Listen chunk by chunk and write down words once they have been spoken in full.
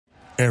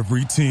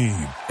Every team,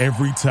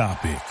 every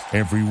topic,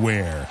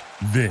 everywhere.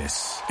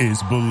 This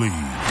is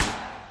Believe.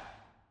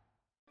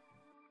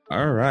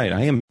 All right,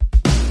 I am.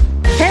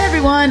 Hey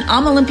everyone,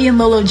 I'm Olympian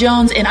Lolo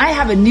Jones, and I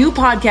have a new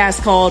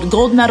podcast called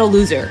Gold Medal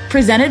Loser,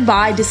 presented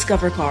by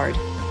Discover Card.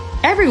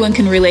 Everyone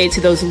can relate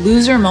to those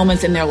loser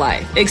moments in their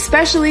life,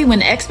 especially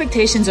when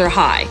expectations are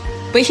high.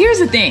 But here's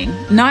the thing,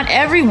 not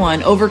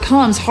everyone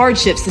overcomes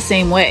hardships the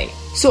same way.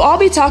 So I'll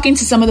be talking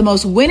to some of the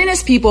most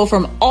winningest people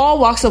from all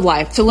walks of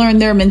life to learn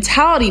their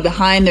mentality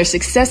behind their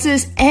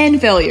successes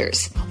and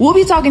failures. We'll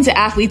be talking to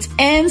athletes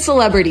and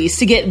celebrities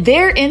to get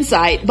their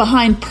insight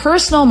behind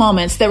personal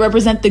moments that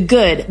represent the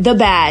good, the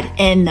bad,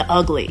 and the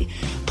ugly.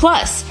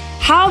 Plus,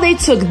 how they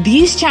took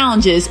these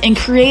challenges and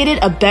created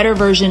a better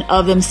version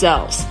of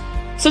themselves.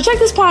 So check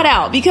this pod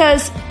out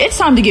because it's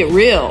time to get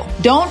real.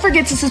 Don't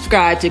forget to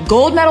subscribe to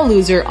Gold Medal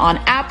Loser on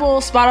Apple,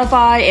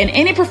 Spotify, and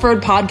any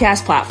preferred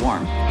podcast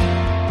platform.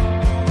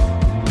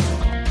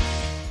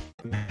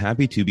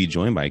 Happy to be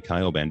joined by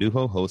Kyle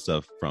Banduho, host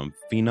of From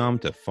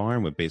Phenom to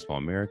Farm with Baseball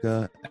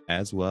America,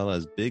 as well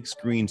as Big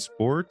Screen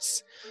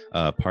Sports,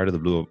 part of the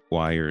Blue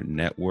Wire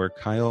Network.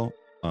 Kyle,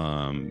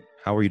 how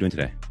are you doing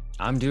today?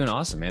 I'm doing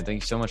awesome, man.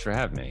 Thank you so much for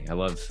having me. I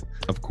love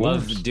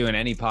doing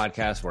any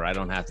podcast where I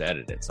don't have to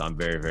edit it. So I'm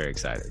very, very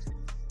excited.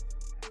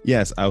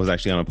 Yes, I was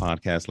actually on a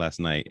podcast last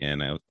night,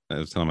 and I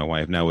was telling my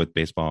wife, now with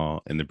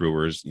baseball and the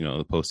Brewers, you know,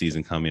 the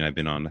postseason coming, I've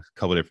been on a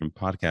couple of different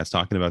podcasts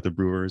talking about the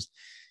Brewers.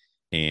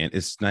 And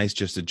it's nice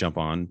just to jump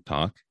on,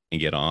 talk,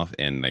 and get off,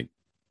 and like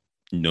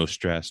no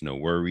stress, no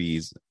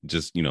worries,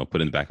 just, you know,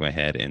 put in the back of my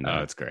head. And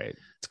it's great.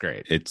 It's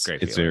great. It's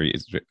great.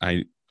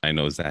 I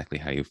know exactly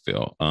how you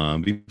feel.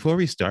 Before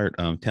we start,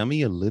 tell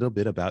me a little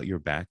bit about your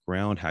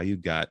background, how you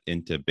got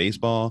into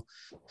baseball,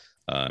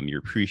 your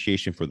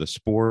appreciation for the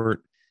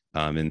sport,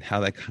 and how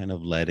that kind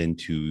of led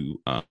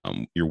into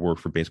your work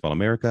for Baseball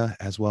America,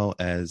 as well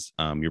as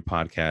your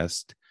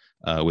podcast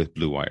with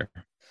Blue Wire.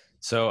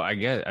 So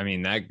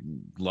that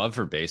love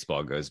for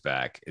baseball goes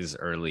back as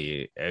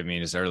early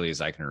as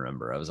I can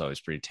remember. I was always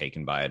pretty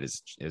taken by it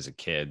as a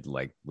kid,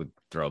 like would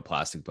throw a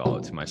plastic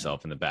ball to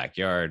myself in the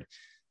backyard.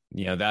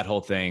 You know, that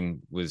whole thing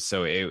was,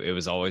 so it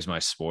was always my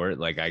sport.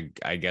 Like,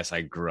 I guess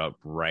I grew up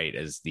right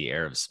as the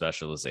era of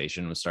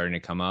specialization was starting to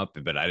come up,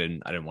 but I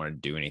didn't want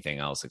to do anything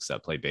else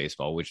except play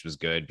baseball, which was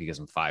good because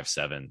I'm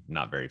 5'7",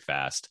 not very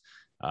fast.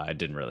 I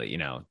didn't really, you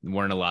know,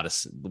 weren't a lot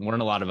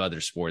of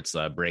other sports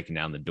breaking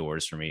down the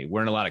doors for me.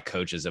 Weren't a lot of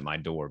coaches at my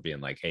door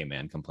being like, "Hey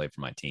man, come play for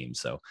my team."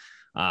 So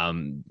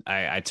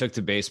I took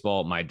to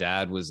baseball. My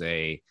dad was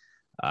a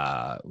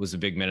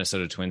big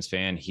Minnesota Twins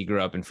fan. He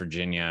grew up in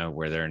Virginia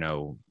where there are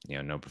no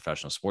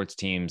professional sports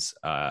teams.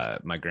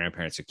 My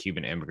grandparents are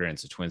Cuban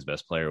immigrants. The Twins'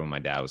 best player when my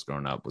dad was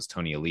growing up was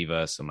Tony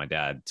Oliva. So my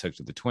dad took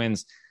to the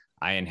Twins.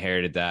 I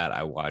inherited that.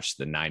 I watched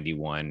the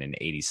 91 and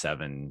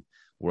 87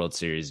 World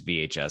Series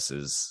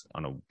VHSs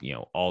on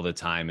all the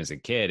time as a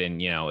kid, and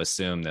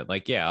assume that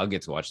I'll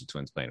get to watch the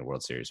Twins play in a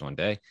World Series one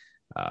day.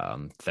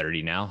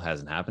 30 now,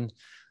 hasn't happened.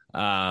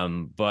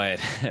 So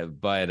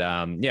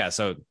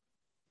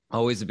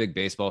always a big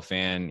baseball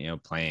fan,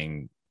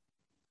 playing,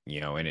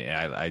 and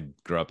I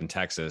grew up in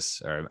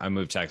Texas, or I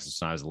moved to Texas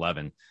when I was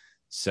 11.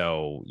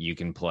 So you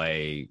can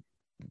play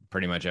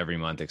pretty much every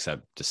month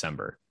except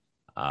December.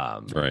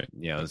 Right.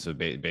 So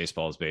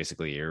baseball is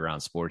basically a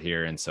year-round sport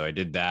here. And so I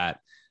did that.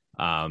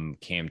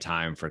 Came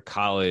time for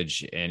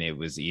college, and it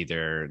was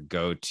either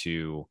go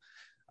to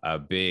a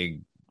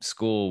big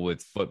school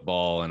with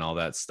football and all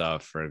that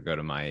stuff, or go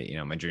to my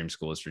dream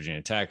school is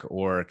Virginia Tech,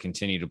 or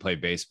continue to play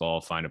baseball,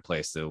 find a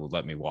place that would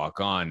let me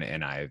walk on.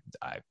 And I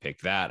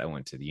picked that. I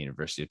went to the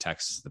University of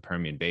Texas, the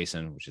Permian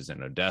Basin, which is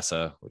in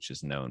Odessa, which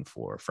is known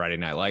for Friday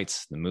Night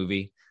Lights, the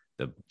movie,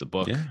 the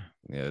book,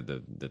 that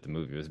the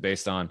movie was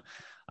based on.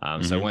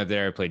 So I went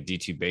there, I played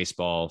D2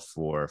 baseball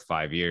for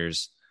 5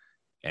 years.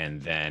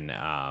 And then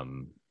I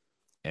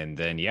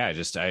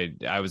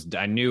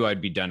knew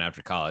I'd be done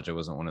after college. I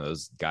wasn't one of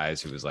those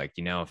guys who was like,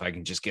 if I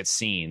can just get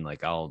seen,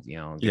 like I'll,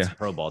 get some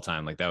pro ball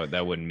time. Like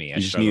that wasn't me. You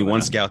just need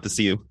one scout to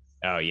see you.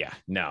 Oh yeah.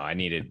 No, I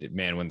needed,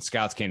 man, when the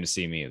scouts came to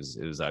see me,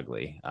 it was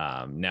ugly.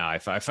 Now I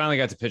finally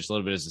got to pitch a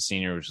little bit as a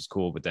senior, which was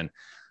cool. But then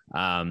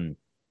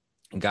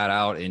got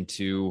out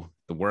into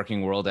the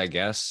working world, I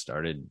guess,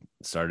 started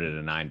at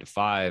a 9 to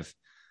 5.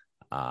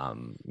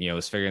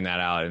 Was figuring that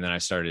out. And then I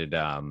started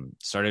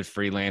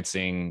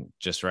freelancing,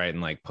 just writing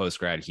like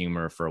post-grad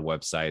humor for a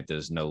website that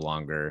is no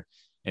longer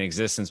in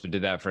existence, but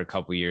did that for a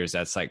couple of years.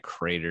 That site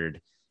cratered,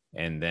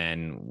 and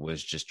then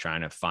was just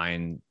trying to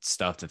find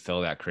stuff to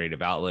fill that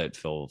creative outlet,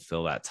 fill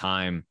that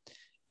time.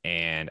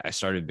 And I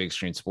started Big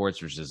Screen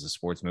Sports, which is a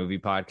sports movie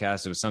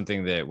podcast. It was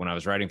something that when I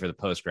was writing for the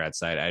post-grad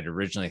site, I'd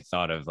originally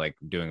thought of like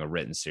doing a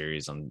written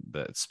series on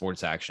the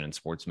sports action and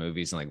sports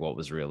movies and like what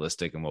was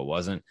realistic and what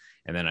wasn't.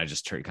 And then I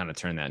just kind of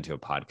turned that into a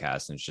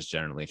podcast, and it's just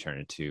generally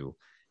turned into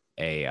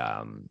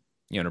an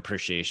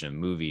appreciation of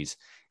movies.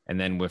 And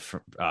then with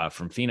From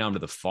Phenom to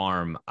the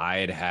Farm,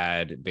 I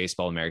had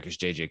Baseball America's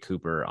JJ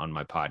Cooper on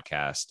my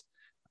podcast,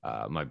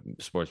 my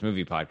sports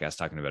movie podcast,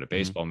 talking about a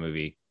baseball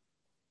movie.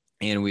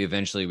 And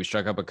we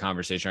struck up a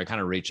conversation. I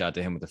kind of reached out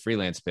to him with a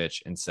freelance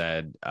pitch and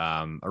said,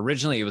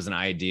 originally it was an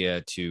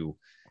idea to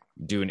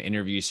do an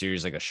interview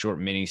series, like a short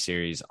mini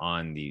series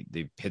on the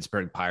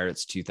Pittsburgh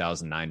Pirates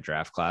 2009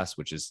 draft class,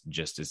 which is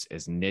just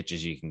as niche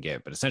as you can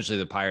get. But essentially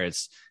the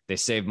Pirates, they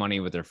saved money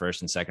with their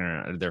first and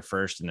second, their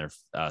first and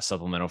their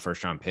supplemental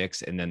first round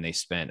picks. And then they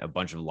spent a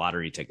bunch of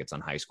lottery tickets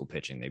on high school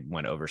pitching. They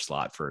went over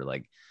slot for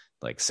like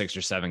 6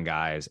 or 7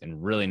 guys,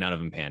 and really none of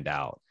them panned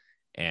out.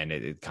 And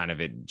it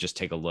just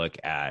take a look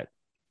at,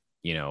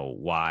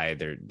 why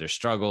their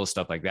struggles,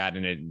 stuff like that.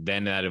 And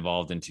then that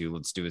evolved into,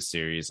 let's do a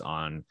series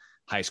on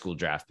high school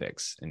draft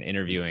picks and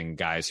interviewing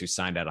guys who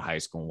signed out of high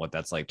school and what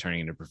that's like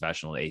turning into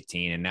professional at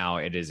 18. And now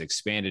it is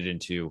expanded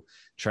into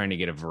trying to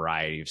get a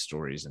variety of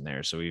stories in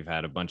there. So we've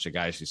had a bunch of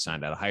guys who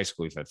signed out of high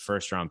school. We've had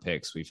first round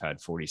picks. We've had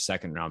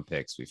 42nd round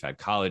picks. We've had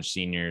college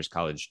seniors,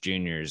 college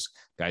juniors,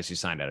 guys who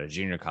signed out of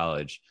junior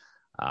college.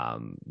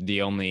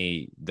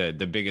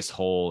 The biggest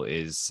hole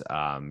is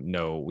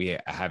no, we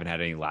haven't had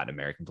any Latin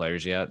American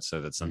players yet.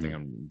 So that's something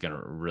I'm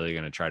really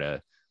gonna try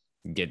to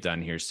get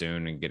done here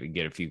soon and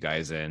get a few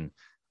guys in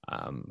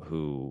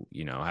who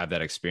have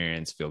that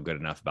experience, feel good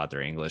enough about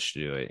their English to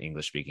do an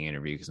English speaking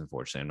interview, because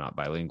unfortunately I'm not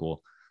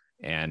bilingual.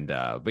 And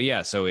but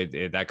yeah, so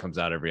that comes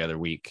out every other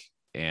week.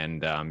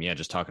 And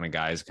just talking to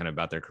guys kind of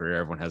about their career.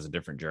 Everyone has a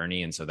different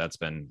journey, and so that's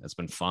been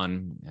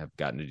fun. I've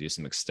gotten to do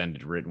some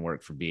extended written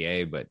work for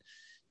BA, but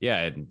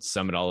yeah, and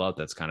sum it all up,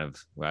 that's kind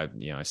of,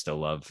 I still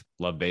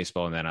love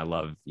baseball. And then I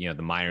love, the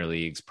minor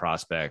leagues,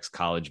 prospects,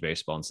 college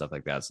baseball and stuff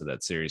like that. So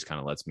that series kind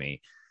of lets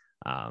me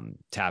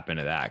tap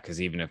into that.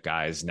 Cause even if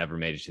guys never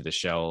made it to the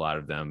show, a lot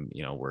of them,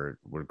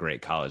 we're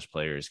great college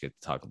players, get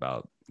to talk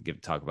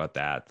about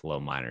that, the low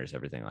minors,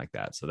 everything like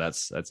that. So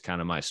that's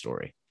kind of my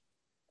story.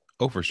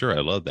 Oh, for sure.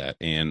 I love that.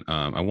 And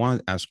I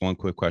want to ask one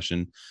quick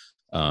question.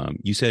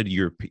 You said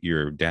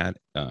your dad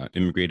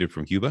immigrated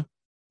from Cuba?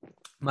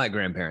 My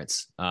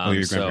grandparents.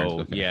 Your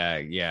grandparents.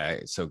 Okay. Yeah.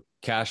 So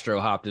Castro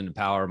hopped into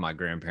power. My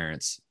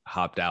grandparents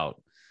hopped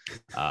out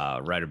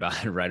right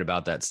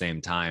about that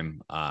same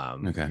time.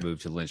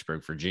 Moved to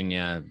Lynchburg,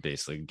 Virginia,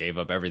 basically gave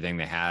up everything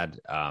they had.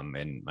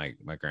 And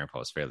my grandpa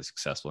was fairly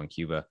successful in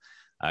Cuba.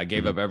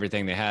 Gave up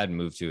everything they had and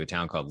moved to a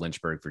town called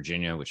Lynchburg,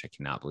 Virginia, which I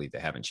cannot believe they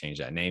haven't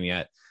changed that name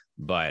yet.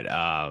 But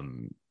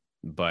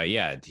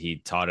yeah,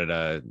 he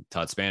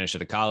taught Spanish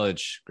at a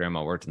college.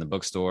 Grandma worked in the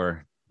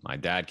bookstore. My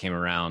dad came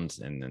around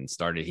and then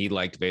he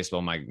liked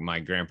baseball. My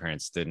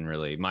grandparents didn't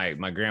really,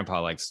 my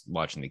grandpa likes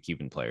watching the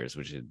Cuban players,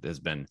 which has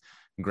been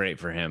great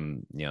for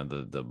him.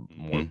 The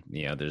more,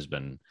 there's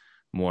been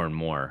more and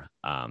more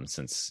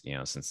since the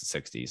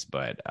 60s,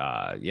 but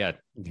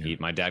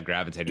my dad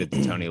gravitated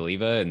to Tony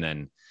Oliva and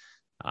then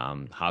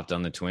hopped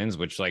on the Twins,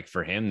 which like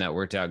for him, that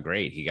worked out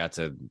great. He got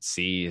to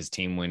see his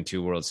team win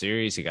 2 World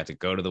Series. He got to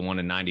go to the one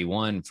in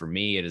 91. For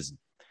me, it is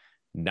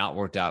not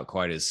worked out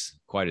quite as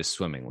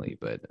swimmingly,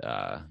 but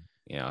I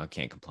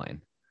can't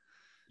complain.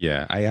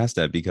 Yeah, I asked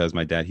that because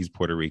my dad, he's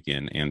Puerto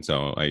Rican, and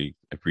so I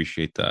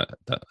appreciate the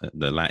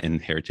Latin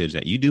heritage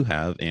that you do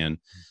have, and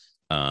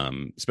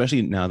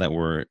especially now that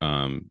we're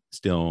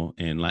still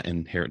in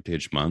Latin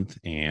Heritage Month,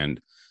 and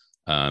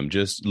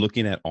just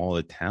looking at all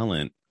the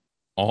talent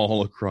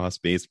all across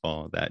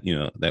baseball that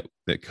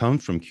that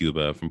comes from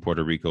Cuba, from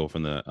Puerto Rico,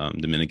 from the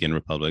Dominican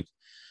Republic.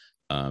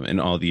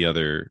 And all the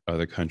other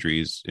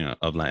countries,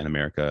 of Latin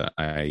America,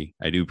 I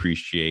do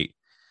appreciate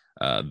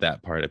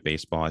that part of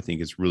baseball. I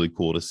think it's really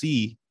cool to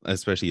see,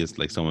 especially as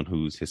like someone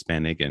who's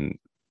Hispanic and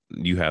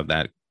you have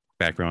that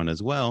background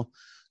as well.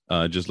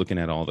 Just looking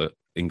at all the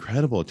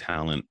incredible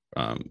talent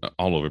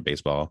all over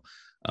baseball.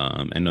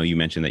 I know you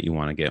mentioned that you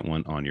want to get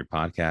one on your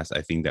podcast.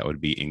 I think that would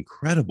be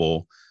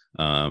incredible.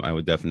 I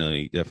would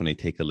definitely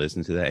take a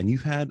listen to that. And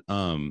you've had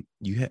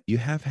you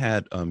have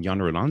had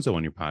Yonder Alonso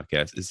on your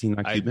podcast. Is he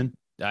not Cuban?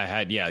 I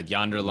had,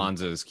 Yonder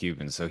Alonso is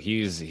Cuban. So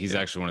he's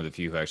actually one of the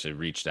few who actually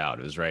reached out.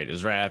 It was right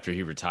after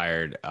he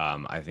retired.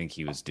 I think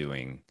he was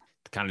doing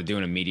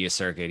a media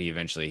circuit.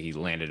 He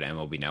landed at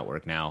MLB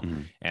Network now,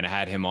 and I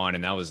had him on,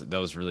 and that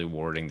was really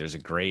rewarding. There's a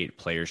great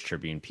Players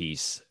Tribune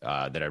piece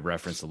that I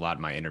referenced a lot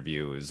in my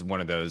interview. It was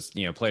one of those,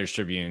 Players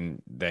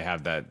Tribune, they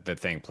have the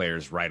thing,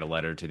 players write a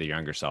letter to their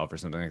younger self or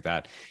something like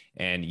that.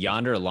 And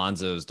Yonder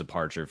Alonso's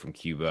departure from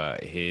Cuba,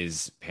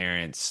 his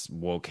parents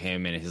woke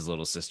him and his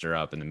little sister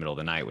up in the middle of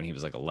the night when he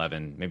was like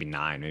 11, maybe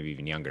 9, maybe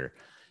even younger,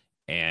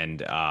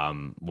 and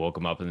woke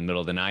him up in the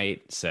middle of the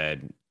night,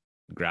 said,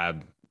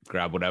 grab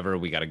whatever,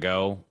 we got to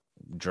go.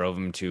 Drove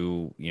him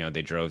to,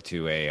 they drove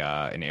to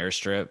an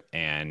airstrip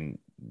and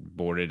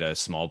boarded a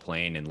small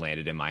plane and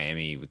landed in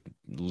Miami with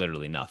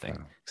literally nothing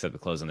except the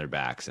clothes on their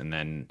backs. And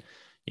then,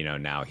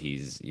 now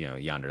he's,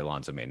 Yonder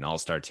Alonso made an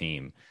all-star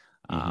team.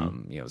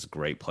 Was a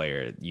great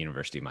player at the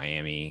University of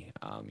Miami.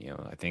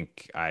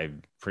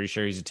 I'm pretty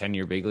sure he's a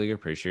 10-year big leaguer,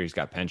 pretty sure he's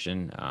got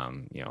pension.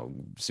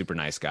 Super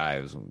nice guy.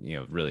 It was,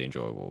 really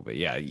enjoyable. But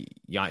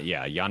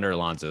Yonder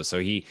Alonso. So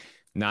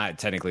Not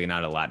technically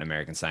not a Latin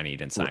American signing. He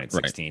didn't sign at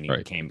Right, 16. He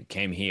right.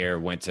 came here,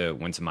 went to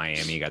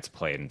Miami, got to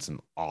play in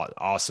some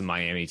awesome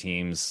Miami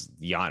teams.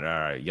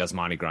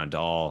 Yasmani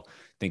Grandal, I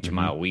think Hmm.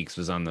 Jamal Weeks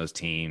was on those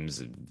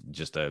teams.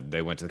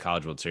 They went to the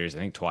College World Series, I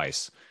think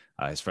twice,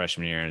 his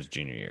freshman year and his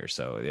junior year.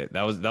 So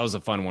that was a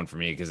fun one for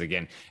me because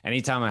again,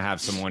 anytime I have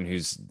someone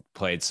who's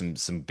played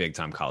some big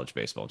time college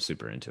baseball, I'm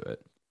super into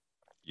it.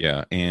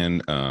 Yeah,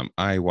 and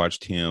I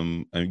watched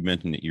him. I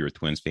mentioned that you're a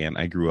Twins fan.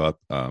 I grew up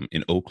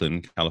in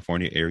Oakland,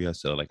 California area,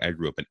 so like I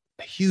grew up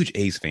a huge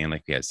A's fan.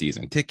 Like we had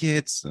season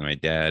tickets. And my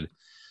dad,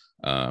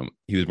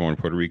 he was born in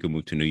Puerto Rico,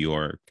 moved to New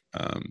York,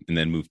 and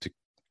then moved to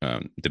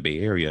the Bay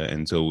Area,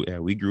 and so yeah,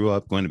 we grew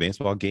up going to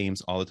baseball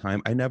games all the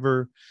time. I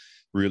never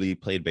really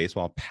played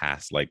baseball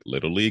past like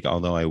little league,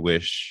 although I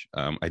wish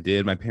I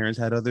did. My parents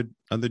had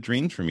other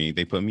dreams for me.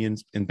 They put me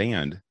in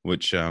band,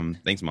 which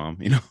thanks mom,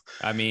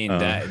 I mean, uh,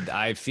 that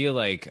I feel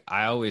like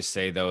I always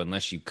say though,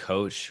 unless you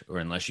coach or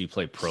unless you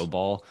play pro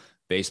ball,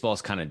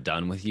 baseball's kind of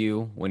done with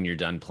you when you're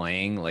done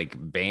playing. Like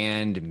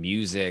band,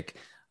 music.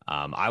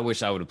 I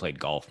wish I would have played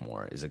golf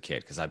more as a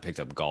kid because I picked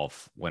up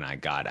golf when I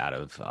got out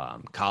of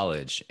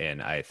college,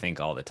 and I think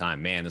all the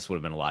time, man, this would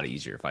have been a lot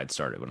easier if I'd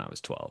started when I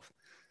was 12.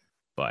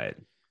 But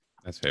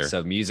that's fair.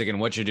 so music and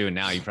what you're doing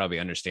now, you probably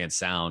understand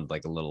sound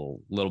like a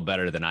little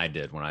better than I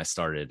did when I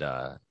started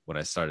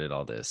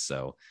all this.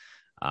 So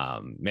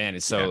man,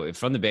 so Yeah.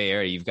 from the Bay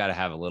Area, you've got to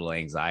have a little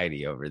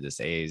anxiety over this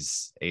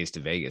A's to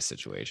Vegas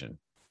situation.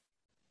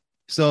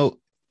 So,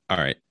 all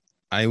right.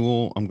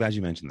 I'm glad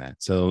you mentioned that.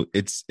 So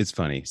it's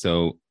funny.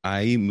 So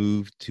I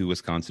moved to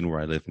Wisconsin where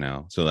I live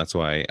now. So that's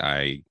why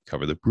I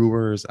cover the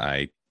Brewers.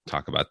 I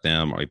talk about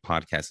them. My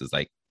podcast is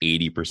like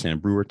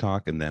 80% Brewer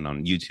talk. And then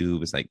on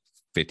YouTube, it's like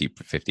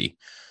 50-50.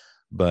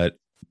 But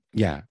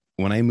yeah,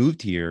 when I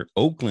moved here,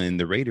 Oakland,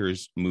 the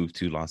Raiders moved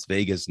to Las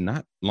Vegas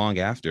not long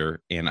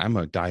after. And I'm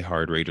a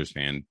diehard Raiders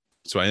fan.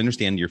 So I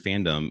understand your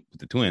fandom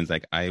with the Twins.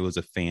 Like I was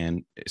a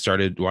fan,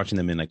 started watching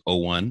them in like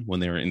 '01 when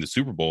they were in the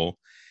Super Bowl.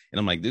 And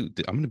I'm like,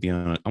 dude,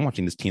 I'm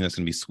watching this team that's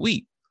going to be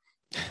sweet.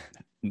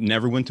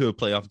 Never went to a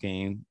playoff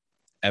game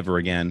ever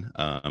again.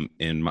 I'm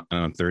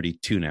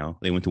 32 now.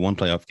 They went to one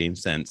playoff game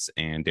since,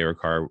 and Derek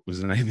Carr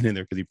was not even in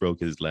there because he broke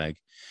his leg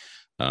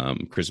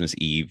Christmas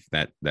Eve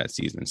that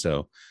season.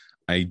 So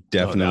I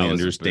definitely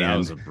understand. That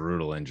was a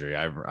brutal injury.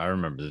 I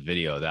remember the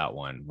video of that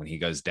one when he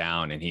goes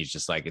down and he's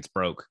just like, it's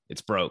broke.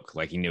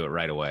 Like he knew it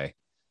right away.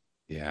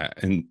 Yeah,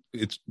 and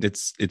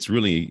it's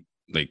really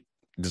like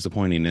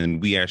disappointing.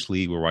 And we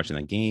actually were watching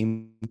that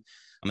game.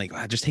 I'm like,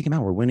 just take him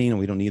out. We're winning, and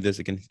we don't need this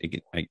again.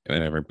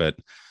 Whatever. But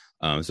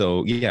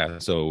so yeah.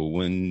 So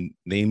when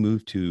they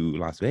moved to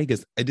Las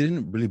Vegas, it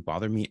didn't really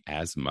bother me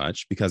as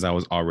much because I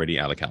was already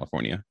out of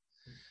California.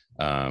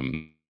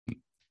 Um,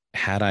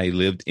 had I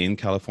lived in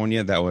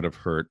California, that would have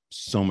hurt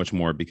so much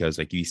more because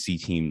like you see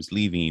teams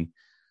leaving.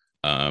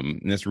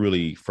 And that's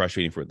really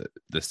frustrating for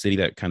the city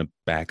that kind of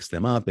backs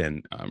them up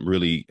and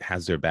really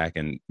has their back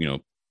and,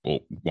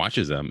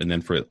 watches them. And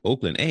then for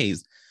Oakland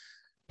A's,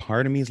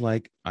 part of me is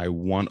like, I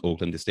want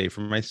Oakland to stay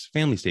for my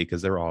family state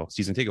because they're all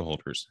season ticket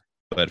holders.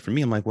 But for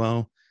me, I'm like,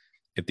 well,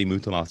 if they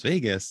move to Las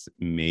Vegas,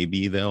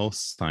 maybe they'll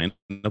sign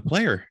a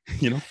player,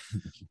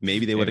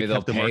 maybe they would have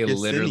kept pay Marcus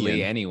literally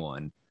Semien.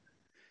 anyone.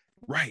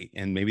 Right.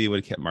 And maybe they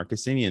would have kept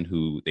Marcus Semien,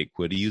 who they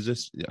could have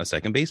used a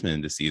second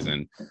baseman this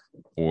season,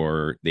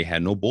 or they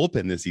had no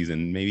bullpen this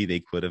season. Maybe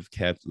they could have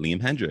kept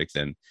Liam Hendricks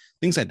and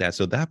things like that.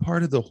 So that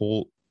part of the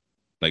whole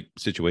like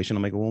situation,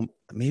 I'm like, well,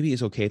 maybe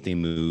it's okay if they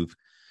move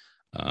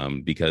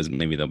because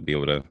maybe they'll be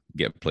able to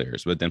get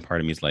players. But then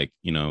part of me is like,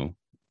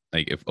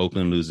 like if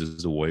Oakland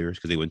loses the Warriors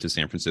because they went to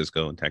San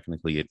Francisco and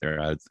technically if they're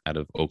out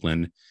of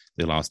Oakland,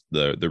 they lost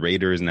the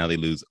Raiders. And now they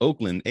lose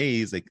Oakland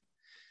A's. Like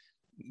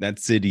that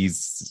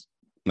city's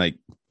like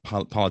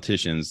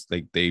politicians,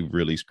 like they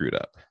really screwed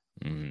up.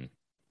 Mm-hmm.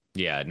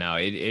 Yeah, no,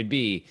 it'd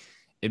be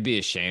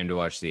a shame to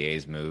watch the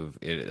A's move.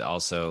 It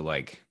also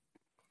like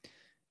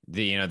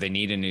they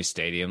need a new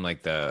stadium.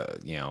 Like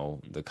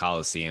the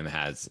Coliseum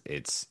has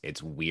its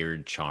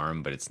weird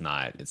charm, but it's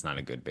not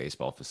a good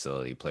baseball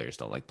facility. Players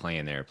don't like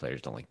playing there.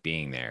 Players don't like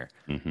being there.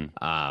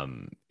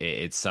 Mm-hmm.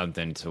 It's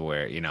something to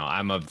where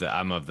I'm of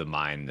the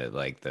mind that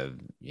like the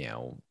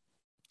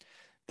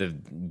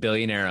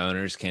billionaire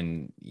owners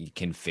can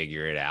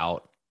figure it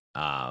out.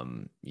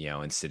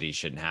 And cities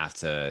shouldn't have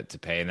to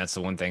pay. And that's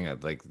the one thing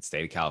of like the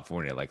state of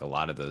California, like a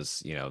lot of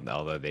those,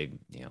 although they,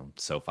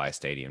 SoFi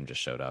Stadium just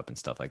showed up and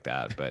stuff like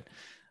that. But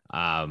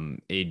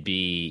it'd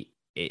be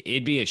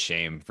a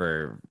shame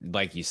for,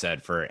 like you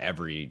said, for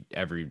every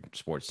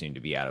sports team to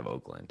be out of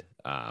Oakland.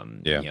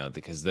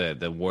 Because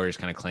the Warriors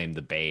kind of claim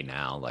the Bay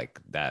now, like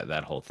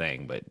that whole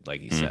thing. But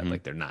like you said,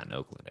 like they're not in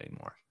Oakland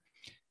anymore.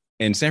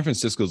 And San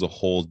Francisco is a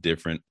whole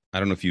different. I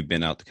don't know if you've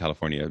been out to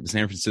California.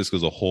 San Francisco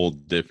is a whole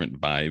different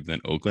vibe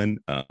than Oakland.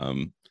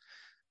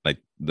 Like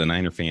the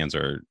Niner fans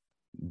are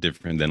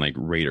different than like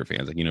Raider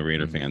fans. Like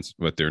Raider fans,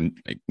 but they're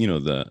like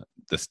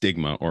the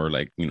stigma or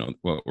like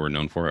what we're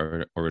known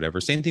for or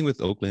whatever. Same thing with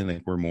Oakland.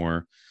 Like we're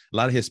more a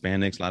lot of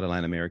Hispanics, a lot of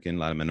Latin American, a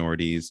lot of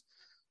minorities.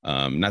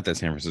 Not that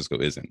San Francisco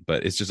isn't,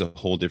 but it's just a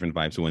whole different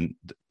vibe. So when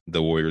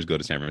the Warriors go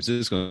to San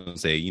Francisco and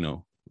say, you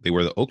know, they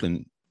wear the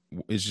Oakland,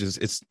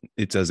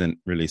 it doesn't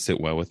really sit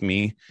well with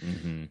me.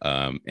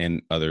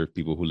 And other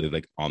people who live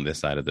like on this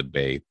side of the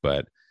bay.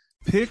 But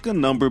pick a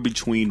number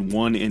between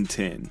 1 and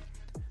 10.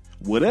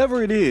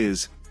 Whatever it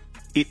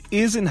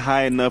isn't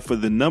high enough for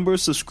the number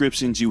of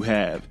subscriptions you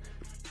have,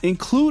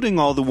 including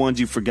all the ones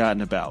you've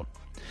forgotten about.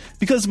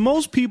 Because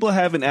most people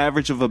have an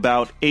average of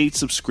about 8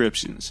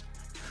 subscriptions.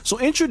 So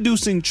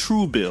introducing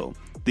Truebill,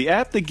 the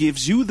app that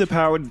gives you the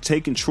power to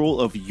take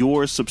control of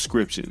your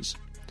subscriptions.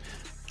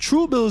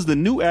 Truebill is the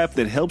new app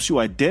that helps you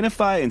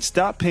identify and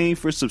stop paying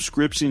for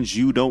subscriptions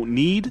you don't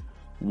need,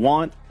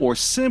 want, or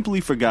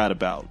simply forgot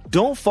about.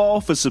 Don't fall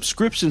for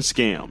subscription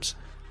scams.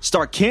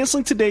 Start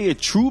canceling today at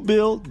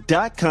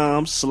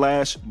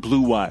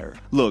Truebill.com/Blue Wire.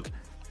 Look,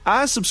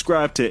 I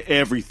subscribe to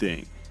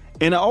everything,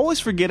 and I always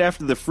forget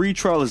after the free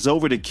trial is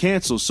over to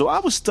cancel, so I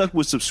was stuck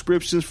with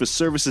subscriptions for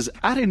services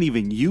I didn't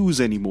even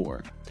use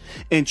anymore.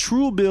 And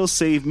Truebill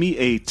saved me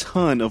a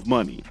ton of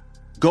money.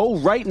 Go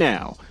right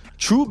now.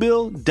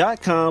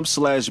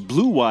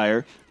 Truebill.com/Blue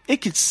Wire. It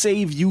could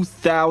save you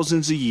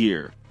thousands a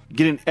year.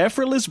 Get an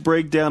effortless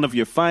breakdown of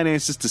your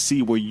finances to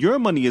see where your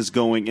money is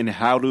going and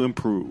how to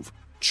improve.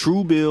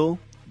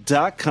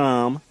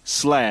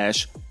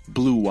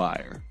 Truebill.com/Blue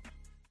Wire.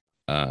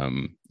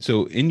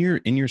 So in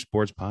your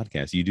sports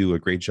podcast, you do a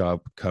great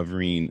job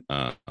covering,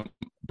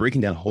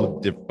 breaking down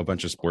a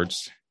bunch of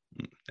sports,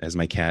 as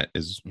my cat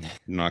is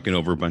knocking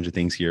over a bunch of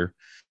things here,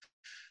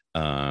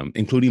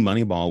 including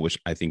Moneyball, which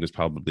I think was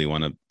probably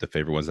one of the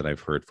favorite ones that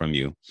I've heard from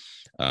you.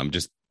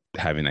 Just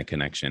having that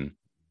connection.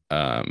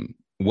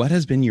 What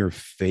has been your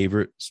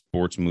favorite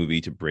sports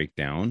movie to break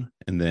down?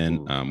 And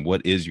then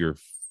what is your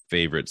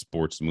favorite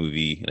sports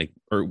movie,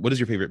 or what is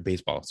your favorite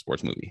baseball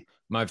sports movie?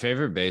 My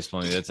favorite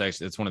baseball movie,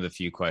 it's one of the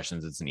few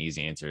questions. It's an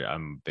easy answer.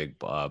 I'm a big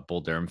Bull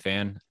Durham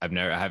fan. I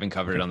haven't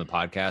covered it on the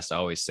podcast. I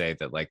always say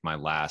that like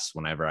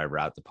whenever I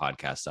wrap the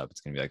podcast up,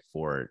 it's going to be like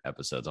 4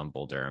 episodes on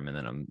Bull Durham, and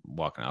then I'm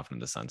walking off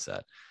into the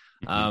sunset.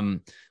 The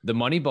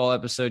Moneyball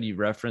episode you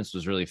referenced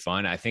was really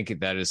fun. I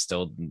think that is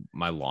still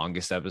my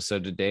longest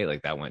episode to date.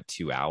 Like that went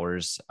 2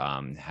 hours.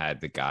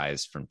 Had the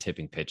guys from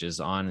Tipping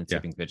Pitches on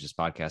Tipping Pitches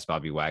podcast,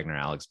 Bobby Wagner,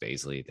 Alex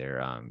Baisley.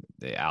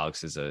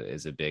 Alex is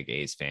a big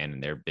A's fan,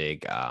 and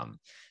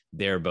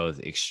they're both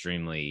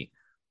extremely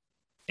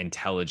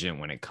intelligent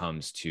when it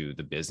comes to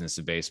the business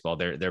of baseball.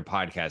 Their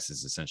podcast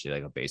is essentially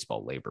like a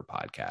baseball labor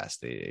podcast.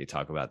 They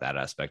talk about that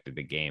aspect of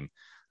the game.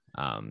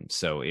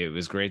 So it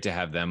was great to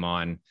have them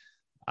on.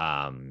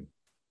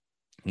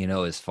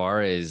 As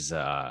far as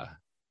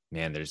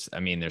there's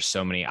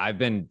so many. I've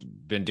been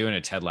doing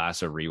a Ted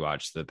Lasso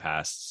rewatch the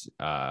past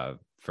for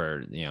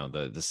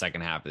the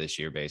second half of this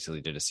year.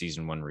 Basically did a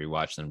season 1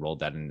 rewatch, then rolled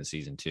that into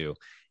season 2,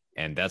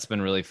 and that's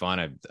been really fun.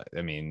 I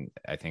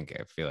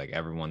feel like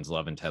everyone's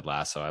loving Ted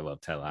Lasso. I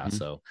love Ted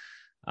Lasso.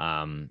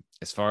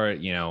 As far as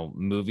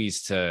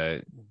movies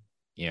to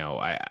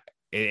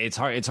it's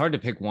hard to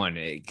pick one,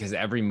 because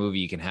every movie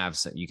you can have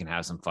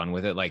some fun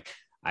with it. Like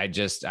I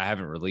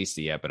haven't released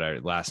it yet,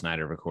 but last night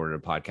I recorded a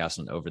podcast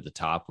on Over the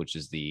Top, which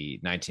is the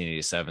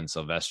 1987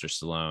 Sylvester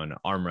Stallone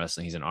arm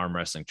wrestling. He's an arm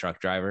wrestling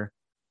truck driver,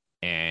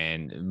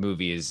 and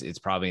movie it's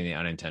probably in the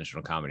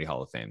Unintentional Comedy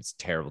Hall of Fame. It's a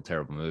terrible,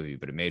 terrible movie,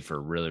 but it made for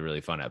a really,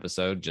 really fun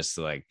episode just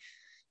to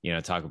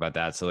talk about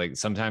that. So like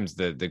sometimes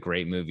the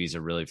great movies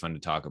are really fun to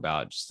talk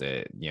about, just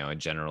a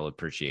general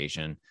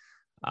appreciation.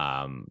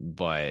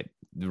 But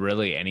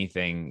really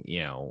anything,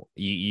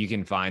 you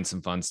can find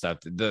some fun stuff.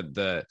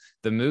 The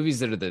movies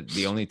that are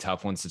the only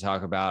tough ones to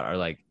talk about are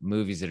like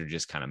movies that are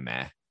just kind of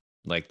meh.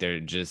 Like they're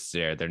just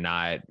there. They're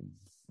not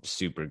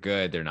super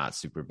good. They're not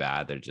super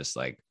bad. They're just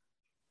like,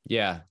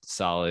 yeah,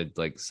 solid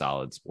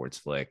sports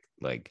flick.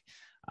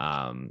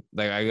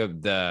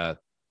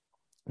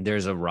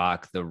 There's a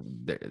Rock, the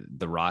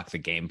Rock, the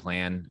Game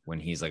Plan, when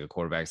he's like a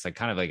quarterback. It's like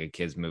kind of like a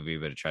kid's movie,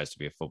 but it tries to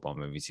be a football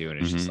movie too. And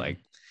it's just like,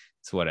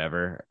 it's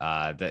whatever.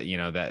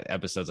 That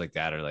episodes like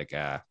that are like,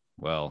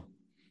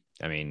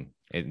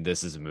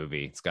 this is a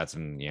movie. It's got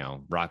some,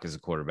 Rock as a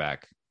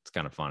quarterback. It's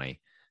kind of funny,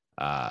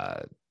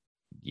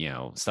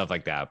 stuff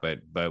like that. But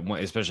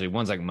especially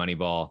ones like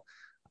Moneyball,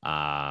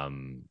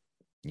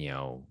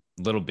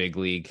 Little Big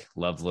League.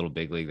 Loved Little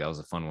Big League. That was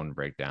a fun one to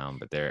break down.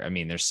 But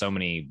there's so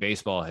many.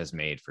 Baseball has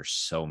made for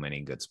so many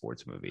good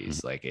sports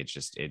movies. Like it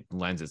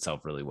lends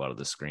itself really well to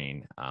the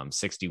screen.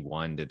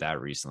 61 did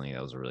that recently.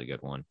 That was a really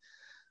good one.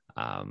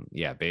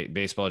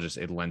 Baseball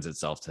it lends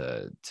itself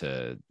to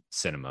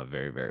cinema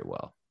very, very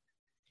well.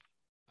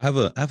 I have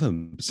a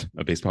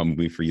baseball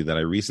movie for you that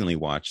I recently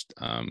watched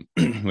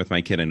with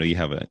my kid. I know you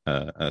have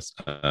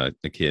a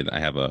kid. I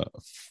have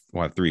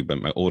 3,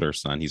 but my older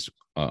son, he's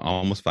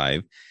almost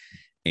 5,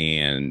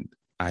 and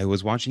I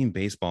was watching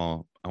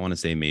baseball. I want to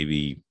say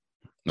maybe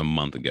a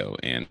month ago,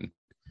 and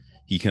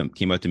he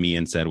came up to me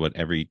and said what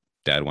every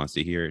dad wants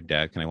to hear: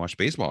 "Dad, can I watch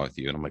baseball with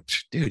you?" And I'm like,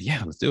 "Dude,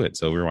 yeah, let's do it."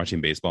 So we were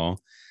watching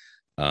baseball.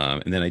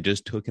 And then I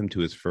just took him to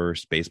his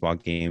first baseball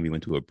game. We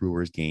went to a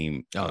Brewers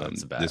game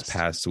that's the best. This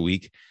past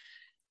week.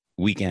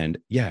 weekend,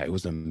 yeah, it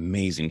was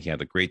amazing. He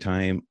had a great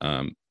time.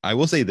 I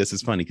will say this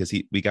is funny because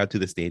we got to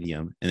the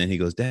stadium and then he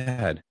goes,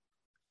 Dad,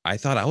 I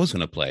thought I was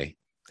going to play.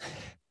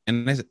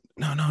 And I said,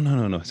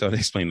 no. So I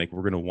explained, like,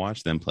 we're going to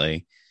watch them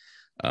play.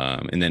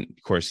 And then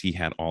of course he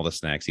had all the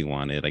snacks he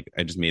wanted. Like,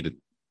 I just made it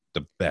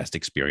the best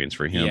experience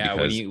for him. Yeah.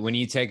 Because When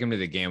you take him to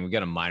the game, we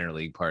got a minor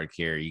league park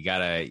here. You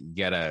gotta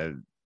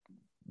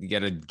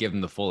give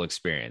them the full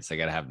experience. They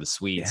gotta have the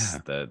sweets,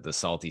 the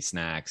salty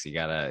snacks. You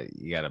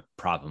gotta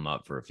prop them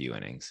up for a few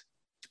innings.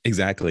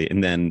 Exactly.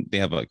 And then they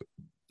have like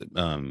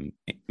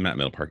Matt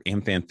Miller Park,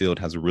 AmFam Field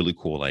has a really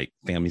cool like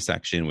family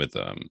section with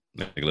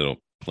like a little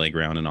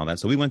playground and all that.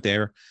 So we went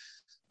there.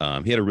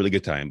 He had a really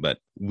good time. But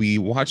we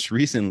watched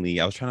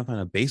recently, I was trying to find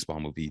a baseball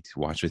movie to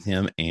watch with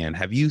him. And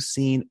have you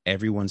seen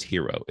Everyone's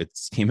Hero? It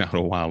came out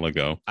a while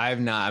ago. I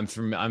have not.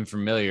 I'm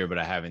familiar, but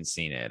I haven't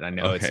seen it. I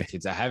know It's a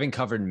kids. I haven't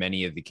covered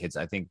many of the kids.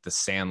 I think The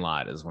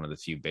Sandlot is one of the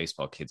few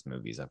baseball kids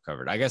movies I've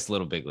covered. I guess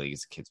Little Big League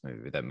is a kids movie,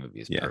 but that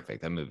movie is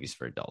perfect. That movie's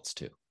for adults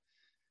too.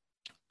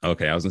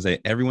 Okay, I was gonna say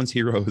Everyone's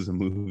Hero is a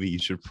movie you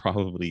should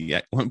probably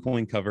at one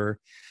point cover.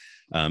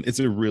 It's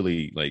a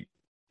really like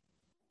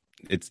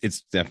it's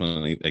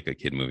definitely like a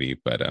kid movie,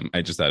 but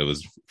I just thought it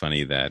was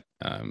funny that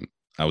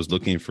I was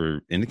looking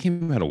for, and it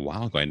came out a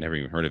while ago. I never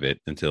even heard of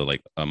it until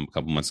like a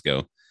couple months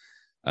ago.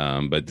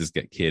 But this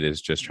kid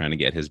is just trying to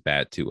get his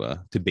bat to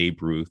Babe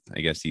Ruth.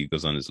 I guess he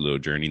goes on this little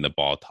journey. The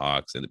ball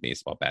talks and the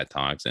baseball bat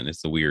talks, and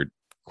it's a weird,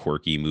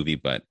 quirky movie,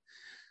 but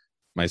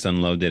my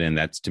son loved it, and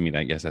that's, to me,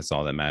 I guess that's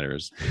all that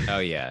matters. Oh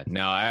yeah,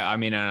 no, I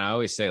mean, and I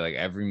always say like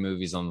every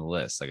movie's on the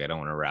list. Like I don't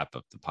want to wrap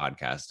up the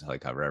podcast until I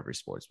cover every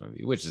sports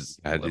movie, which is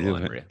a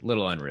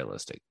little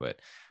unrealistic. But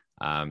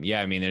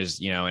yeah, I mean, there's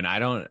and I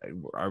don't.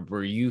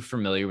 Were you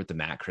familiar with the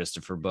Matt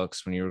Christopher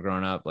books when you were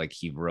growing up? Like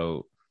he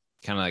wrote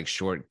kind of like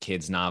short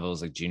kids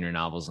novels, like junior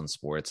novels on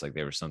sports. Like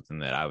they were something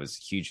that I was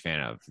a huge fan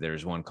of.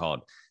 There's one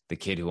called The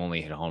Kid Who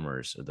Only Hit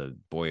Homers, or The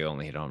Boy Who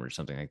Only Hit Homers,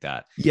 something like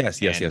that.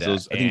 Yes. I think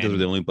those were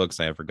the only books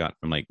I ever got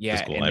from like the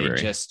school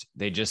library.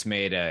 They just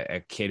made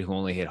a Kid Who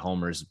Only Hit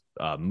Homers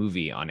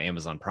movie on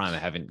Amazon Prime. I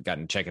haven't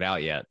gotten to check it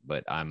out yet,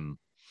 but I'm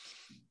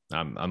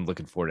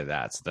looking forward to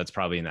that. So that's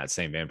probably in that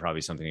same vein, probably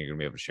something you're gonna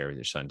be able to share with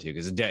your son too,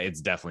 because it's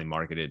definitely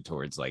marketed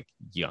towards like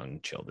young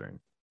children.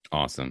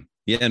 Awesome.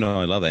 Yeah, no,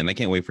 I love that, and I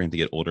can't wait for him to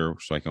get older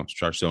so I can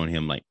start showing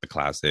him like the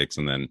classics,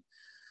 and then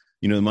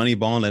the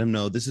Moneyball, and let him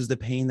know this is the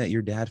pain that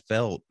your dad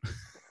felt,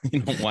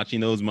 watching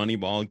those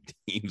Moneyball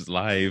teams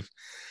live.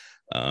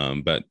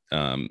 But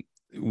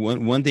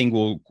one thing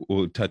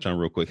we'll touch on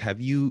real quick. I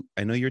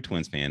know you're a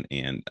Twins fan,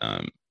 and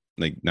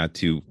like not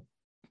to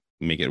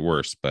make it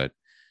worse, but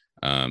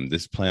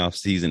this playoff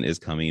season is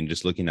coming.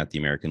 Just looking at the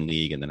American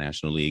League and the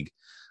National League,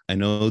 I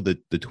know that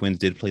the Twins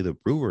did play the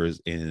Brewers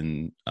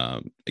in,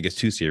 I guess,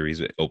 2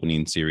 series,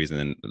 opening series, and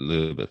then a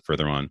little bit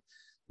further on.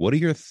 What are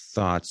your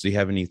thoughts? Do you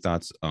have any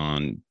thoughts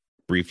on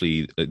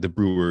briefly the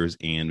Brewers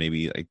and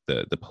maybe like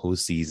the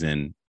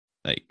postseason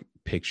like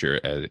picture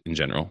in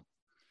general?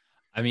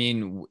 I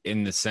mean,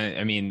 in the sense,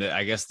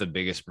 I guess the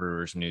biggest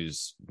Brewers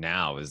news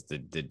now is the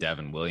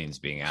Devin Williams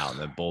being out, and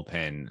the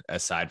bullpen,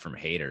 aside from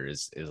Hader,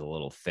 is a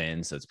little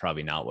thin, so it's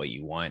probably not what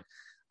you want.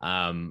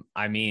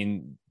 I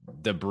mean,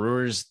 the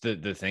Brewers,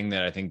 the thing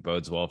that I think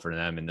bodes well for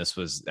them, and this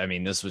was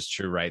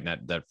true right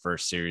in that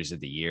first series of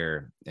the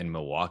year in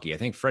Milwaukee. I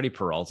think Freddie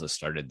Peralta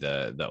started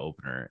the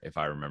opener, if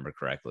I remember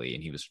correctly,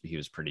 and he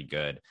was pretty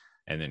good.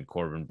 And then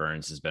Corbin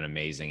Burns has been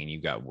amazing, and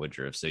you've got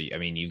Woodruff. So I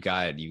mean, you've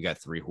got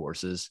 3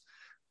 horses.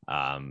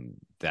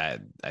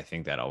 That I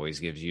think that always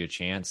gives you a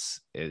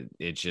chance.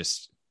 It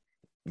just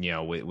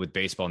with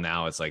baseball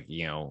now, it's like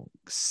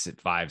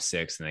 5,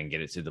 6, and then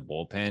get it to the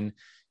bullpen.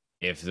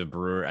 If the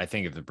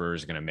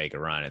Brewers are going to make a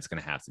run, it's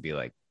going to have to be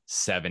like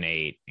 7,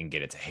 8 and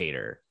get it to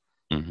Hader.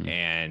 Mm-hmm.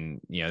 And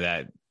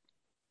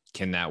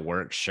can that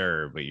work?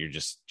 Sure. But you're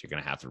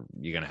going to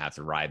have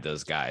to ride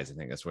those guys. I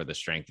think that's where the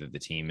strength of the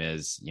team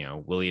is.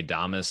 Willy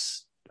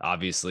Adames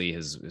obviously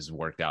has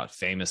worked out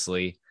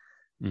famously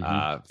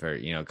for,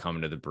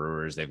 coming to the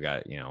Brewers. They've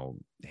got,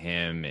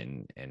 him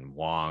and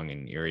Wong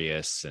and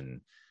Urias,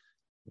 and,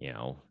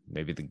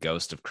 maybe the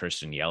ghost of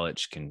Christian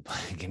Yelich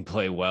can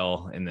play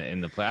well in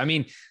the play. I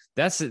mean,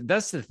 that's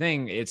the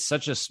thing. It's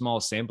such a small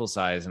sample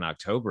size in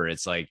October.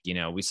 It's like,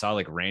 we saw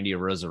like Randy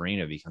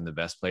Arozarena become the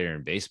best player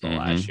in baseball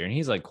last year, and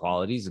he's like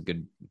quality. He's a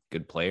good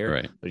player,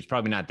 right? But he's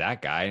probably not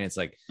that guy. And it's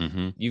like,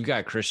 you've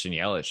got Christian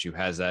Yelich who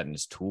has that in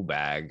his tool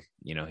bag.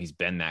 He's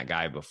been that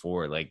guy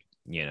before. Like,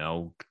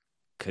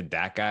 could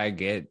that guy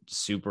get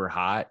super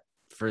hot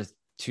for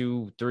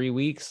 2-3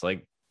 weeks?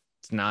 Like,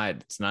 it's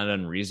not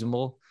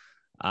unreasonable.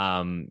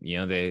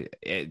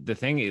 The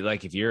thing,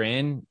 like, if you're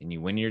in and you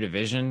win your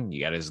division,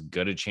 you got as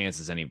good a chance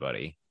as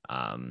anybody.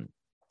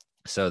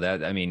 So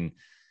that, I mean,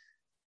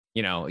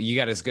 you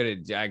got as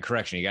good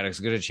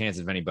a chance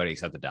of anybody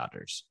except the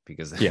Dodgers,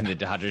 because the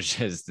Dodgers,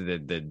 just the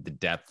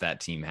depth that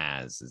team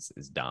has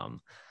is dumb.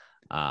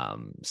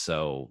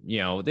 So,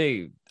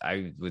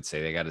 I would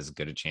say they got as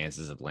good a chance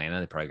as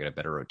Atlanta. They probably got a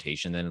better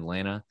rotation than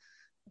Atlanta.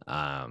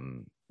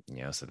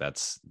 So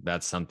that's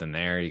something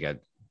there. You got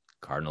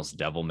Cardinals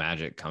devil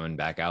magic coming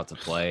back out to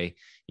play.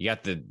 You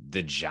got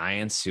the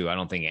Giants, who I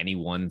don't think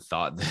anyone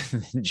thought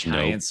the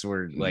Giants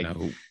were like,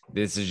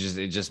 this is just,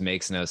 it just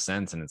makes no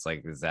sense. And it's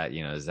like, does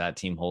that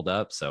team hold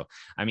up? So,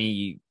 I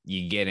mean,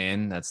 you get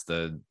in, that's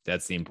the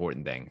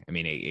important thing. I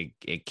mean,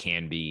 it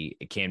can be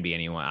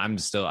anyone.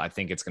 I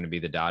think it's going to be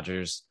the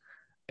Dodgers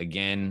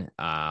again.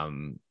 But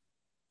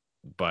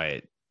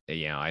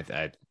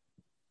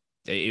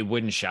it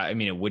wouldn't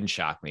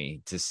shock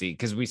me to see,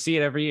 because we see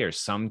it every year.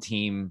 Some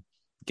team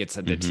gets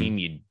the team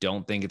you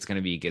don't think it's going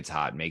to be, gets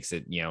hot, makes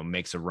a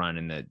run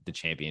in the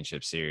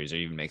championship series, or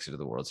even makes it to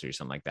the World Series,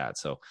 something like that.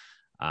 So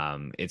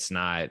it's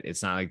not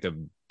like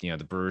the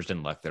Brewers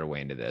didn't luck their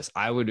way into this.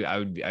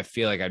 I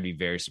feel like I'd be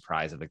very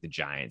surprised if like the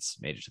Giants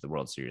made it to the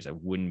World Series. I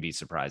wouldn't be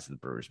surprised if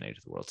the Brewers made it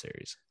to the World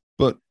Series.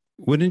 But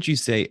wouldn't you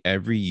say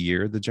every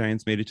year the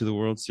Giants made it to the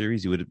World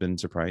Series, you would have been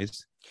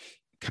surprised?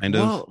 Kind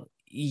of.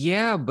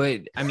 Yeah,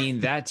 but I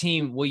mean, that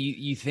team, well,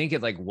 you think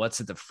it like, what's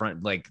at the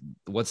front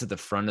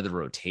of the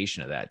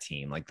rotation of that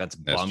team? Like that's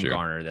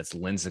Bumgarner, that's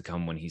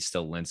Lincecum when he's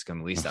still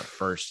Lincecum, at least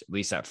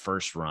that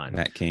first run.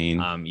 Matt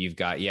Cain. You've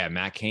got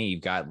Matt Cain.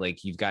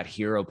 You've got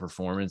hero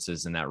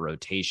performances in that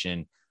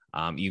rotation.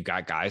 You've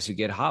got guys who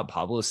get hot.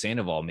 Pablo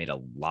Sandoval made a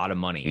lot of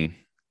money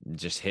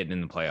just hitting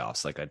in the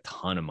playoffs, like a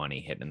ton of money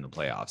hitting in the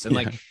playoffs. And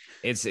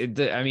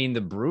I mean,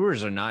 the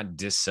Brewers are not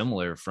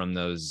dissimilar from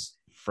those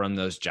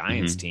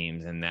Giants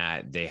teams, in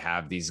that they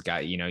have these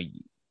guys.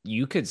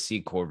 You could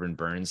see Corbin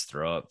Burns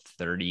throw up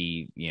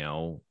 30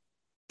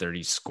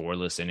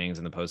 scoreless innings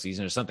in the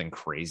postseason or something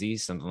crazy,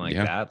 something like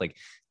that. Like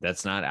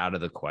that's not out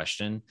of the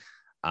question.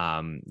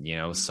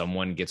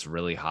 Someone gets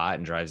really hot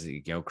and drives,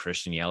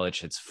 Christian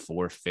Yelich hits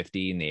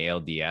 450 in the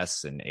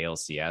ALDS and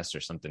ALCS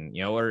or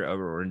something,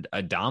 or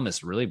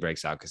Adames really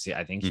breaks out, because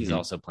I think he's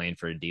also playing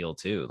for a deal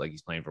too. Like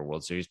he's playing for a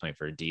World Series, playing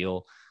for a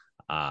deal.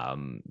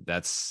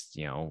 That's,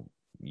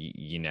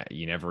 you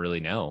never really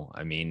know.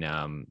 I mean,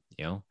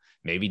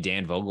 maybe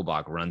Dan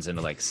Vogelbach runs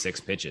into like 6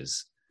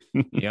 pitches,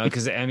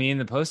 because I mean, in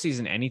the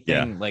postseason,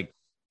 anything like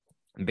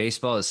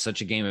baseball is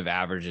such a game of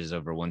averages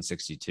over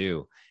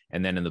 162.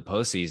 And then in the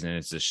postseason,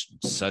 it's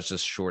just such a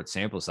short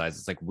sample size.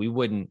 It's like, we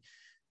wouldn't,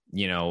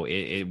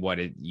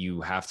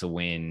 you have to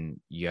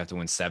win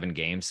 7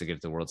 games to get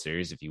to the World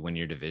Series. If you win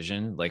your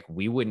division, like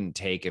we wouldn't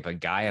take, if a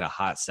guy had a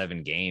hot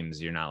 7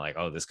 games, you're not like,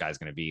 oh, this guy's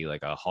going to be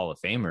like a Hall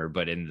of Famer.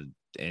 But in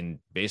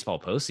baseball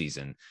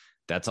postseason,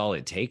 that's all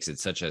it takes.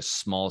 It's such a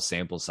small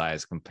sample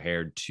size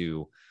compared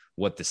to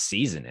what the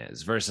season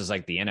is, versus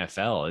like the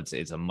NFL.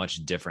 It's a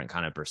much different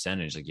kind of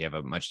percentage. Like you have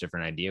a much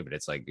different idea, but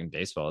it's like in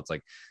baseball, it's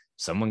like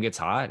someone gets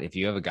hot. If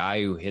you have a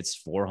guy who hits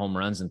 4 home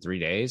runs in 3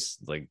 days,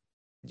 like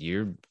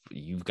you've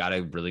got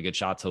a really good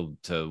shot to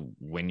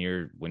win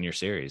your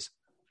series.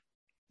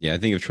 Yeah, I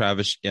think of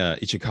Travis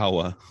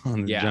Ichikawa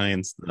on the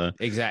Giants.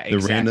 Exactly.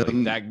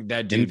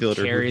 That dude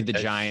carried the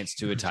Giants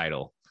to a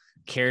title.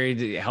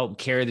 Helped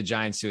carry the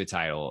Giants to a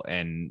title,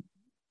 and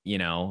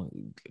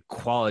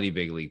quality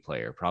big league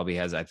player. Probably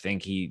has, I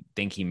think he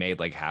made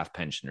like half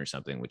pension or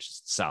something, which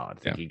is solid.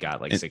 I think he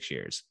got like 6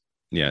 years.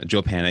 Yeah,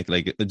 Joe Panic,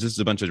 like just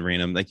a bunch of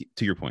random, like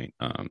to your point,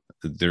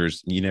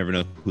 you never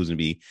know who's going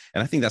to be.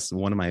 And I think that's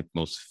one of my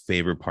most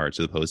favorite parts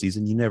of the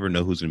postseason. You never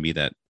know who's going to be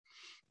that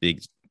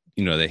big,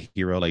 that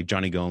hero, like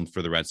Johnny Gomes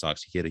for the Red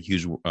Sox. He had a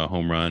huge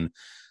home run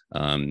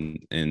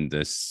in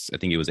this, I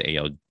think it was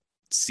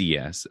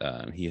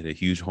ALCS. He had a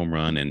huge home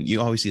run, and you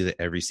always see that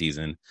every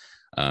season.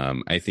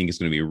 I think it's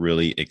going to be a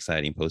really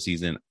exciting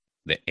postseason.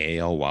 The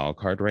AL wild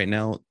card right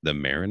now, the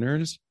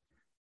Mariners,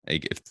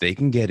 like if they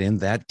can get in,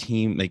 that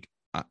team, like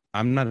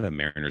I'm not a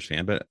Mariners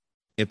fan, but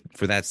if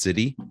for that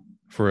city,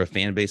 for a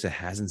fan base that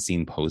hasn't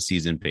seen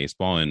postseason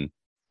baseball in,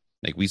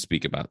 like we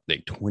speak about,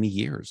 like 20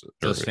 years,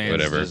 those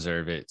fans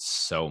deserve it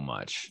so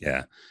much.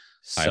 Yeah,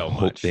 I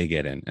hope they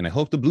get in, and I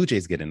hope the Blue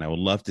Jays get in. I would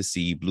love to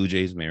see Blue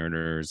Jays,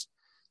 Mariners.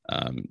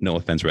 No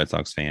offense, Red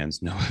Sox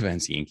fans, no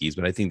offense, Yankees,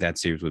 but I think that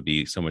series would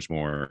be so much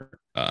more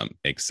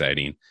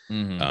exciting.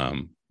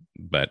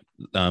 But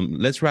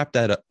let's wrap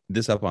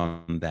this up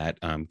on that.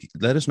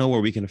 Let us know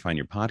where we can find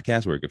your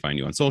podcast, where we can find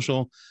you on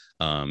social.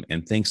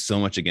 And thanks so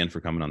much again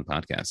for coming on the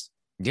podcast.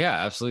 Yeah,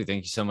 absolutely.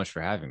 Thank you so much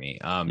for having me.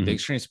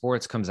 Big Screen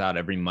Sports comes out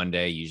every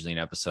Monday, usually an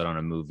episode on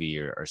a movie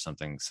or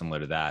something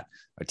similar to that.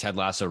 Our Ted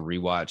Lasso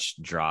rewatch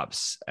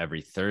drops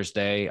every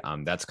Thursday.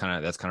 That's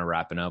kind of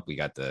wrapping up. We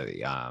got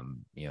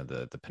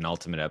the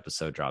penultimate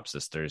episode drops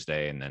this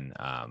Thursday, and then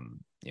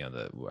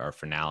our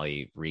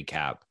finale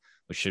recap,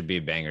 which should be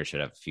a banger,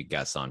 should have a few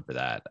guests on for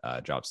that,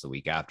 drops the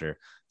week after.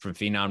 From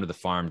Phenom to the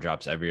Farm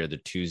drops every other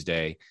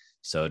Tuesday.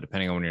 So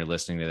depending on when you're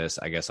listening to this,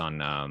 I guess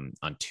on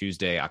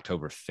Tuesday,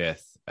 October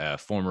 5th,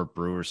 former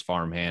Brewers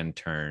farmhand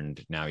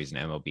turned, now he's an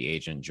MLB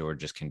agent,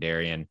 George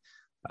Iskandarian.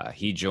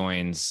 He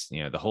joins,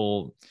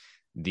 the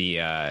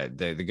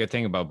good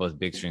thing about both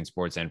Big Screen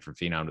Sports and From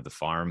Phenom to the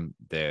Farm,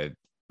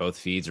 both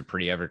feeds are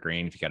pretty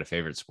evergreen. If you got a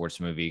favorite sports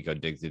movie, go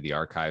dig through the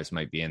archives,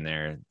 might be in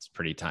there. It's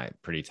pretty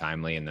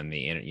timely. And then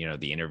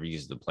the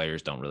interviews of the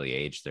players don't really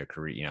age their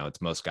career.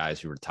 It's most guys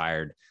who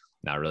retired,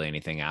 not really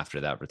anything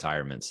after that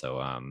retirement. So,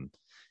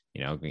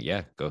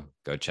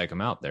 go check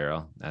them out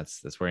there.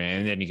 That's where,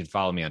 and then you can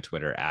follow me on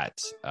Twitter at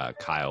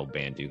Kyle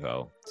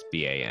Bandujo. It's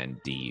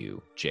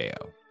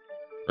Bandujo.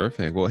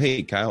 Perfect. Well,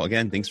 hey, Kyle,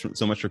 again, thanks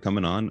so much for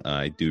coming on.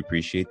 I do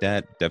appreciate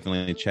that.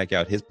 Definitely check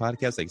out his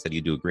podcast. Like I said,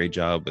 you do a great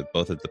job with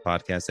both of the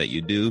podcasts that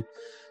you do.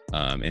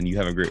 And you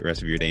have a great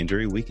rest of your day. Enjoy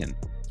your weekend.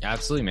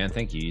 Absolutely, man.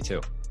 Thank you. You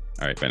too.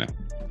 All right. Bye now.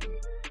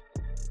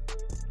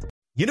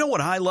 You know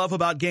what I love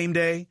about game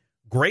day?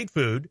 Great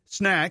food,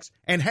 snacks,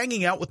 and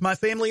hanging out with my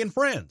family and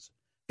friends.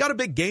 Got a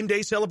big game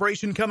day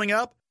celebration coming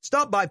up?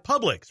 Stop by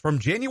Publix from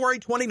January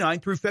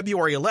 29th through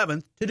February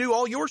 11th to do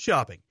all your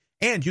shopping.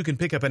 And you can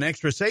pick up an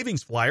extra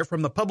savings flyer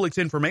from the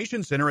Publix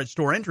Information Center at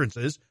store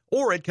entrances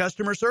or at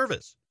customer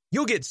service.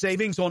 You'll get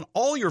savings on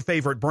all your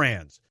favorite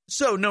brands.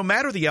 So no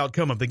matter the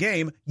outcome of the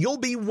game, you'll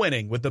be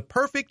winning with the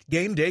perfect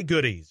game day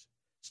goodies.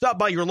 Stop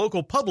by your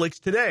local Publix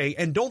today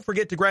and don't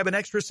forget to grab an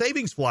extra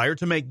savings flyer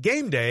to make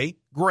game day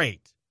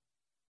great.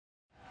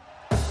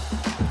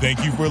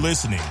 Thank you for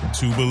listening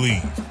to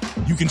Believe.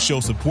 You can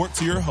show support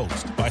to your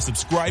host by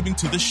subscribing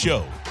to the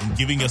show and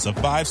giving us a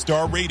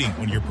 5-star rating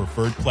on your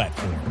preferred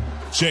platform.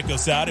 Check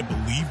us out at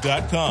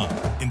Believe.com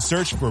and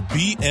search for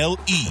BLEAV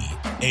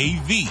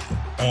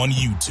on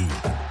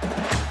YouTube.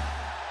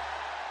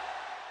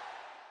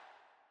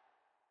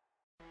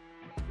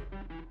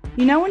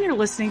 You know when you're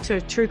listening to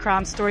a true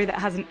crime story that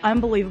has an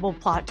unbelievable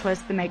plot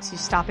twist that makes you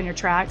stop in your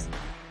tracks?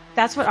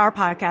 That's what our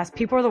podcast,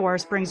 People Are the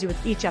Worst, brings you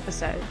with each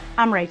episode.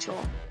 I'm Rachel.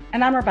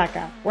 And I'm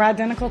Rebecca. We're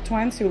identical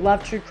twins who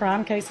love true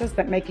crime cases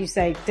that make you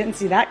say, didn't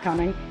see that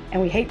coming,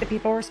 and we hate the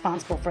people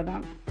responsible for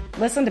them.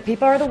 Listen to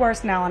People Are the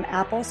Worst now on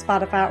Apple,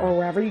 Spotify, or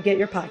wherever you get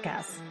your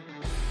podcasts.